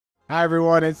Hi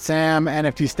everyone, it's Sam,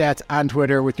 NFT Stats on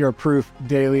Twitter with your proof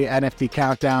daily NFT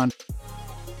countdown.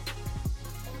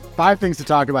 5 things to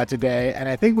talk about today, and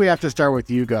I think we have to start with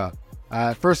Yuga.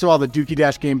 First of all, the Dookie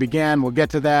Dash game began. We'll get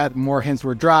to that. More hints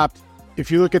were dropped.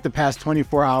 If you look at the past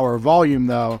 24-hour volume,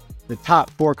 though, the top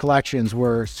 4 collections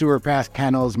were Sewer Pass,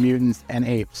 Kennels, Mutants, and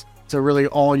Apes. So really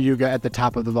all Yuga at the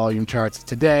top of the volume charts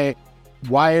today.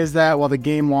 Why is that? Well, the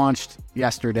game launched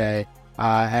yesterday.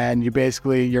 And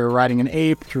you're riding an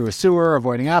ape through a sewer,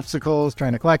 avoiding obstacles,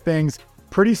 trying to collect things.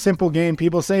 Pretty simple game,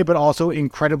 people say, but also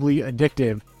incredibly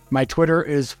addictive. My Twitter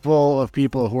is full of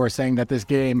people who are saying that this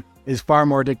game is far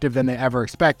more addictive than they ever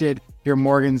expected. Here,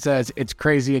 Morgan says it's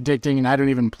crazy addicting, and I don't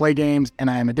even play games, and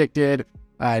I am addicted.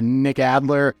 Nick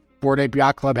Adler, Bored Ape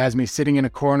Yacht Club, has me sitting in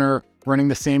a corner, running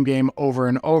the same game over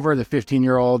and over. The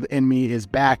 15-year-old in me is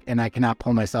back, and I cannot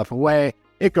pull myself away.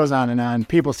 It goes on and on.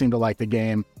 People seem to like the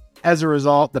game. As a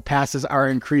result, the passes are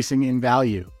increasing in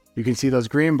value. You can see those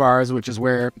green bars, which is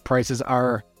where prices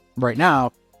are right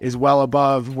now, is well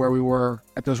above where we were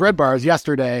at those red bars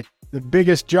yesterday. The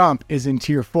biggest jump is in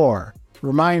Tier 4.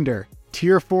 Reminder,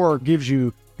 Tier 4 gives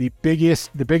you the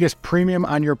biggest premium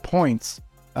on your points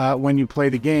when you play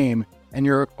the game, and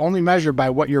you're only measured by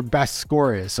what your best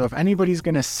score is. So if anybody's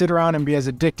going to sit around and be as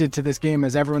addicted to this game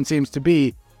as everyone seems to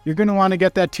be, you're going to want to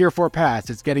get that Tier 4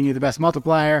 pass. It's getting you the best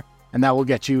multiplier, and that will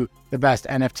get you the best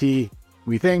NFT,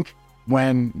 we think,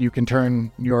 when you can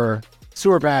turn your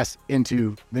Sewer Pass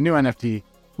into the new NFT,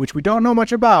 which we don't know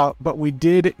much about, but we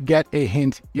did get a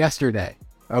hint yesterday.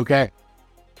 Okay.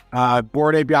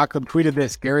 Bored Ape Yacht Club tweeted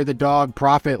this. Gary the dog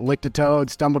prophet licked a toad,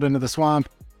 stumbled into the swamp,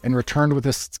 and returned with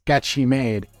a sketch he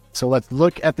made. So let's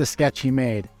look at the sketch he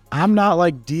made. I'm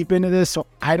not deep into this, so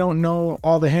I don't know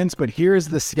all the hints, but here's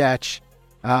the sketch.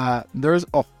 There's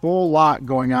a whole lot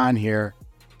going on here.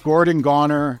 Gordon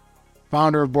Goner,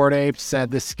 founder of Bored Apes,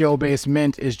 said the skill-based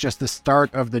mint is just the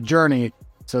start of the journey.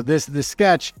 So this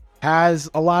sketch has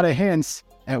a lot of hints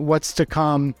at what's to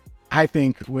come, I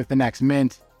think, with the next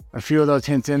mint. A few of those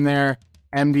hints in there.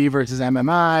 MD versus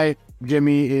MMI.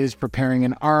 Jimmy is preparing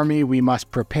an army. We must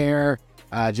prepare.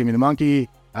 Jimmy the Monkey.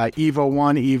 Evo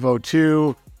 1, Evo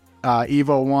 2.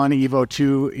 Evo 1, Evo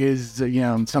 2 is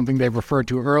something they've referred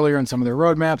to earlier in some of their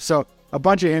roadmaps. So a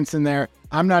bunch of hints in there.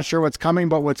 I'm not sure what's coming,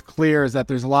 but what's clear is that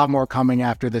there's a lot more coming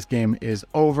after this game is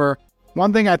over.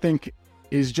 One thing I think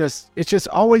is it just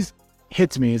always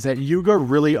hits me is that Yuga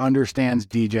really understands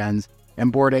degens,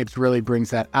 and Bored Apes really brings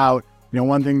that out.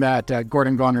 One thing that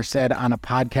Gordon Goner said on a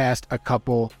podcast a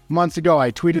couple months ago,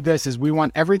 I tweeted this, is we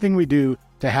want everything we do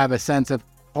to have a sense of,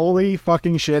 holy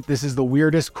fucking shit, this is the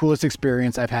weirdest, coolest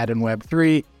experience I've had in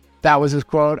Web3. That was his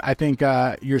quote. I think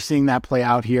you're seeing that play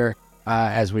out here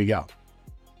as we go.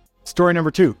 Story number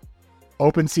 2,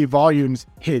 OpenSea volumes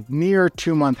hit near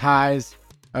 2-month highs.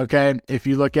 Okay, if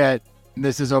you look at,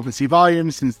 this is OpenSea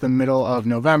volumes since the middle of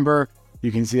November.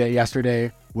 You can see that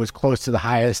yesterday was close to the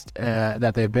highest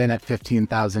that they've been at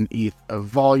 15,000 ETH of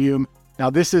volume.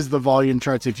 Now this is the volume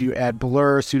charts if you add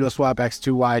Blur, SudoSwap,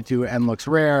 X2, Y2, and Looks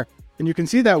Rare. And you can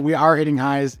see that we are hitting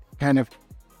highs kind of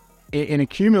in a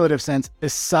cumulative sense,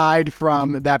 aside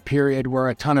from that period where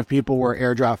a ton of people were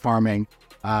airdrop farming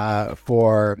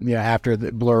after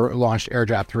the Blur launched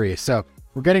airdrop 3. So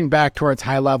we're getting back towards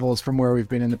high levels from where we've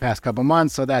been in the past couple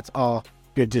months. So that's all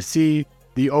good to see.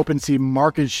 The OpenSea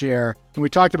market share, and we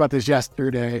talked about this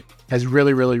yesterday, has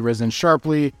really, really risen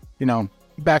sharply,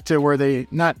 back to where they,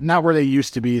 not where they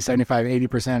used to be, 75,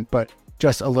 80%, but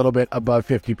just a little bit above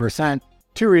 50%.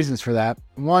 2 reasons for that.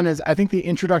 One is, I think, the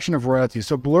introduction of royalties.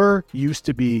 So Blur used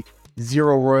to be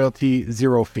 0 royalty,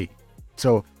 0 fee.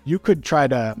 So you could try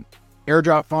to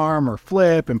airdrop farm or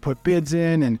flip and put bids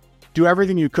in and do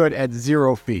everything you could at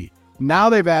 0 fee. Now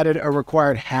they've added a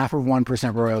required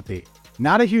 0.5% royalty.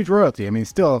 Not a huge royalty. I mean,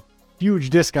 still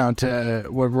huge discount to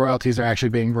what royalties are actually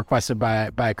being requested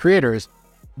by creators.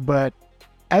 But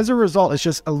as a result, it's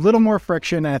just a little more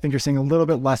friction. And I think you're seeing a little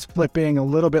bit less flipping, a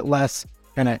little bit less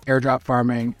kind of airdrop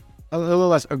farming, a little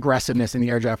less aggressiveness in the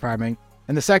airdrop farming.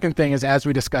 And the second thing is, as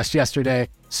we discussed yesterday,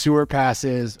 sewer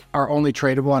passes are only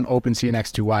tradable on OpenSea and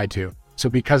X2, Y2. So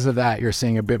because of that, you're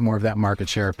seeing a bit more of that market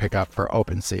share pickup for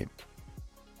OpenSea.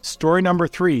 Story number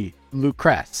 3,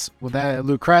 Lucrece. Well,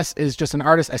 Lucrece is just an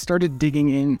artist. I started digging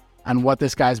in on what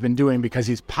this guy's been doing because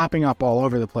he's popping up all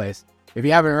over the place. If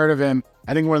you haven't heard of him,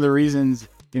 I think one of the reasons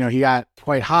he got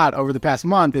quite hot over the past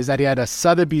month is that he had a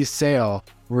Sotheby's sale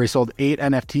where he sold 8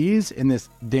 NFTs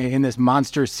in this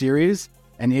monster series,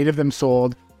 and 8 of them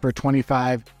sold for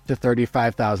 $25,000 to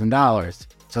 $35,000.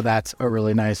 So that's a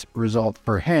really nice result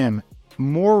for him.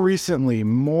 More recently,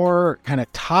 more kind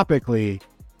of topically,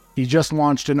 he just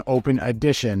launched an open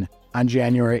edition on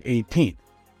January 18th.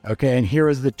 Okay, and here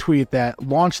is the tweet that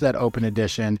launched that open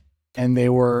edition, and they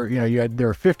were, there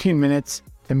were 15 minutes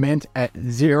to mint at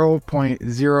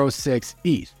 0.06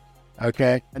 ETH.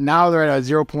 Okay, and now they're at a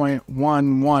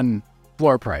 0.11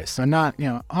 floor price, so not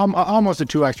almost a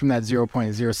 2x from that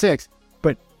 0.06,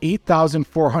 but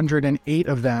 8,408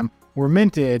 of them were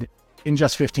minted in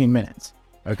just 15 minutes.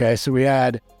 Okay, so we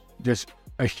had just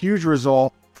a huge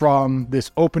result from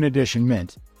this open edition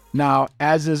mint. Now,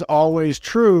 as is always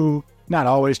true, not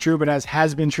always true, but as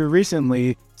has been true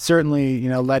recently, certainly,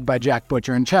 led by Jack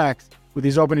Butcher and Chex, with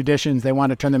these open editions, they want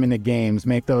to turn them into games,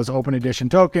 make those open edition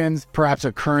tokens, perhaps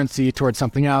a currency towards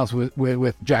something else.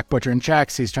 With Jack Butcher and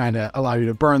Chex, he's trying to allow you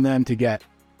to burn them to get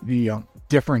the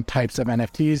different types of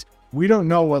NFTs. We don't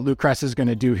know what Lucrece is going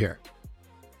to do here.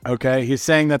 Okay, he's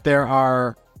saying that there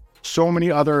are so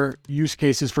many other use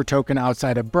cases for token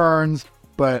outside of burns,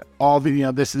 but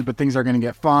but things are going to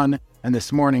get fun. And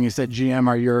this morning he said, GM,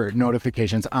 are your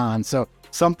notifications on? So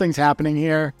something's happening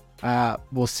here.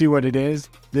 We'll see what it is.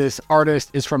 This artist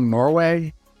is from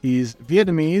Norway. He's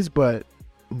Vietnamese, but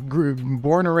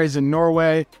born and raised in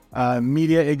Norway,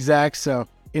 media exec. So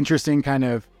interesting kind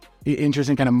of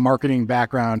marketing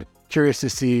background. Curious to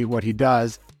see what he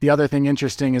does. The other thing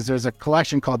interesting is there's a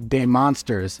collection called Day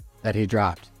Monsters that he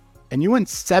dropped. And you went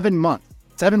 7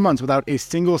 months without a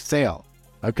single sale.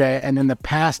 Okay. And in the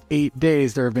past 8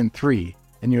 days, there have been 3.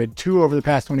 And you had 2 over the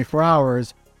past 24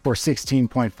 hours for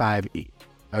 16.5 ETH.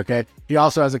 Okay. He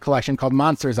also has a collection called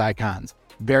Monsters Icons.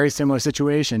 Very similar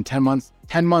situation. 10 months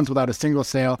without a single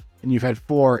sale, and you've had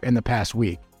 4 in the past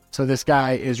week. So this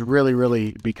guy is really,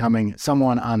 really becoming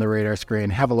someone on the radar screen.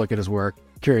 Have a look at his work.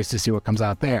 Curious to see what comes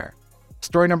out there.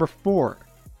 Story number 4,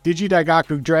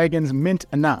 Digidaigaku Dragons mint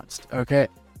announced. Okay.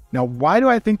 Now, why do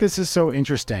I think this is so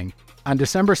interesting? On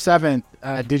December 7th,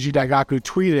 Digidaigaku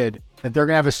tweeted that they're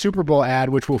going to have a Super Bowl ad,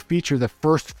 which will feature the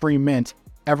first free mint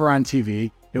ever on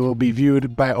TV. It will be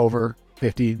viewed by over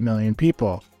 50 million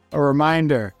people. A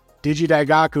reminder,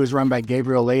 Digidaigaku is run by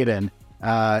Gabriel Layden,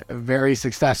 a very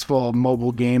successful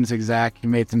mobile games exec. He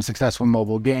made some successful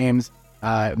mobile games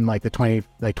in like the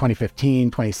 2015,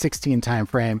 2016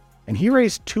 timeframe. And he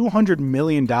raised $200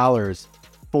 million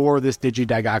for this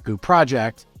Digidaigaku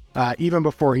project, even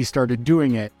before he started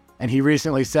doing it. And he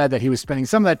recently said that he was spending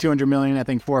some of that $200 million, I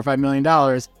think $4 or $5 million,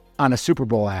 on a Super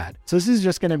Bowl ad. So this is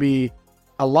just going to be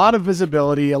a lot of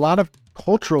visibility, a lot of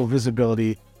cultural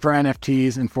visibility for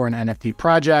NFTs and for an NFT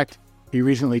project. He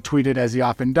recently tweeted, as he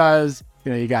often does,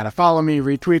 you got to follow me,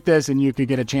 retweet this, and you could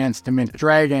get a chance to mint a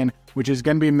dragon, which is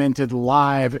going to be minted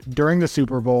live during the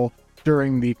Super Bowl,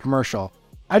 during the commercial.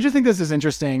 I just think this is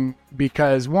interesting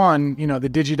because, one, the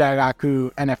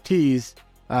Digidaigaku NFTs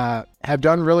have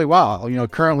done really well.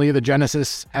 Currently the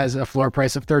Genesis has a floor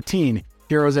price of 13,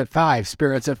 Heroes at 5,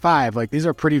 Spirits at 5. Like, these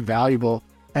are pretty valuable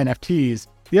NFTs.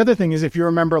 The other thing is, if you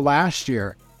remember last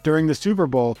year during the Super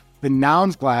Bowl, the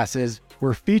Nouns glasses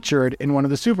were featured in one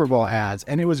of the Super Bowl ads,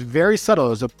 and it was very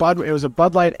subtle. It was a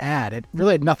Bud Light ad. It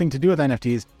really had nothing to do with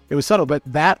NFTs. It was subtle, but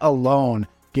that alone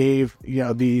gave,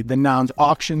 the Nouns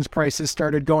auctions prices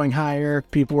started going higher.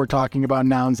 People were talking about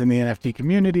Nouns in the NFT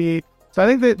community. So I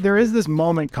think that there is this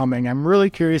moment coming. I'm really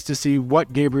curious to see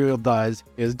what Gabriel does.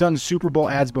 He has done Super Bowl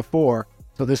ads before,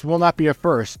 so this will not be a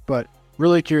first, but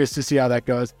really curious to see how that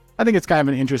goes. I think it's kind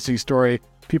of an interesting story.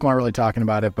 People aren't really talking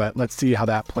about it, but let's see how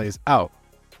that plays out.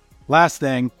 Last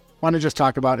thing, want to just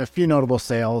talk about a few notable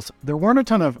sales. There weren't a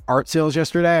ton of art sales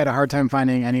yesterday. I had a hard time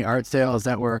finding any art sales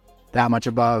that were that much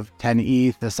above 10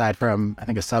 ETH, aside from, I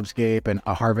think, a Subscape and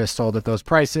a Harvest sold at those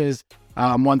prices.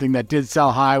 One thing that did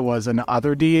sell high was an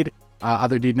Other Deed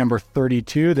number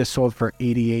 32. This sold for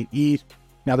 88 ETH.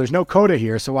 Now, there's no coda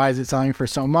here, so why is it selling for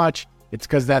so much? It's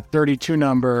because that 32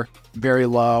 number, very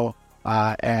low,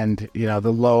 and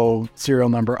the low serial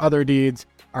number Other Deeds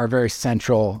are very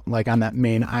central, like on that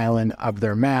main island of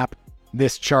their map.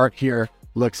 This chart here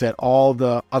looks at all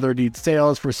the Other Deed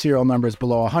sales for serial numbers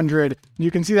below 100.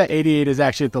 You can see that 88 is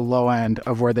actually at the low end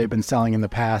of where they've been selling in the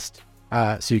past,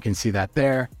 so you can see that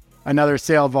there. Another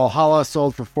sale, Valhalla,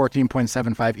 sold for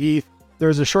 14.75 ETH.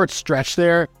 There's a short stretch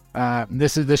there.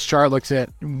 This chart looks at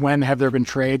when have there been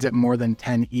trades at more than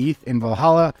 10 ETH in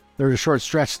Valhalla. There's a short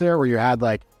stretch there where you had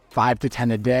like 5 to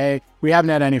 10 a day. We haven't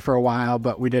had any for a while,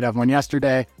 but we did have one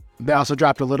yesterday. They also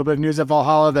dropped a little bit of news at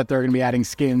Valhalla that they're going to be adding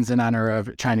skins in honor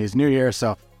of Chinese New Year.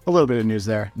 So a little bit of news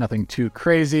there, nothing too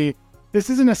crazy.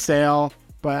 This isn't a sale,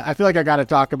 but I feel like I got to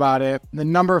talk about it. The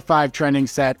number 5 trending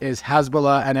set is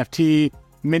Hezbollah NFT,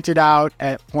 minted out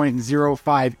at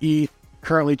 0.05 ETH,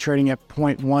 currently trading at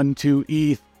 0.12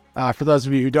 ETH. For those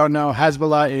of you who don't know,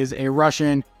 Hezbollah is a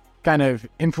Russian kind of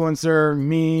influencer,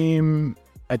 meme,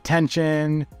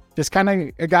 attention, just kind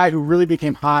of a guy who really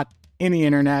became hot in the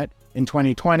internet in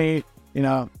 2020.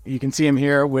 You can see him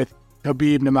here with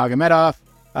Khabib Nurmagomedov.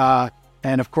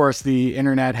 And of course, the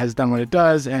internet has done what it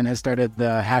does and has started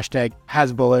the hashtag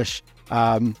 #hasbullish.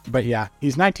 But yeah,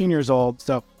 he's 19 years old,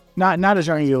 so not as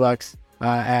young as he looks,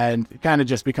 and kind of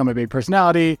just become a big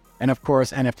personality. And of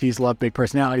course, NFTs love big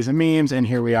personalities and memes. And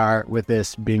here we are with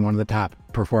this being one of the top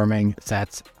performing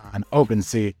sets on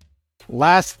OpenSea.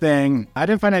 Last thing, I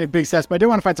didn't find any big sets, but I did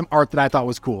want to find some art that I thought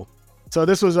was cool. So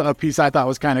this was a piece I thought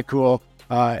was kind of cool.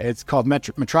 It's called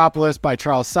Metropolis by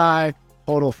Charles Sy,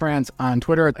 Total France on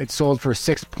Twitter. It sold for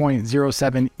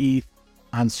 6.07 ETH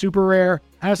on Super Rare.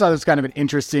 I just thought this was kind of an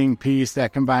interesting piece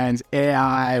that combines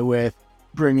AI with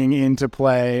bringing into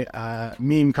play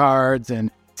meme cards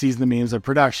and sees the memes of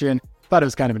production. Thought it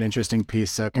was kind of an interesting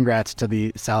piece. So congrats to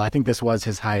the seller. I think this was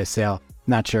his highest sale.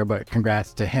 Not sure, but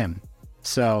congrats to him.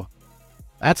 So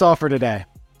that's all for today.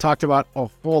 Talked about a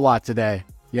whole lot today.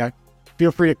 Yeah.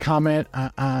 Feel free to comment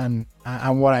on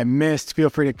what I missed. Feel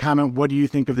free to comment. What do you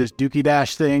think of this Dookie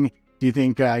Dash thing? Do you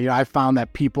think, I found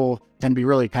that people tend to be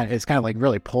really it's kind of like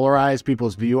really polarized,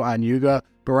 people's view on Yuga.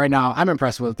 But right now, I'm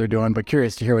impressed with what they're doing, but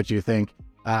curious to hear what you think.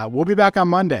 We'll be back on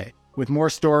Monday with more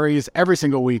stories every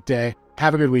single weekday.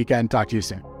 Have a good weekend. Talk to you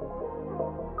soon.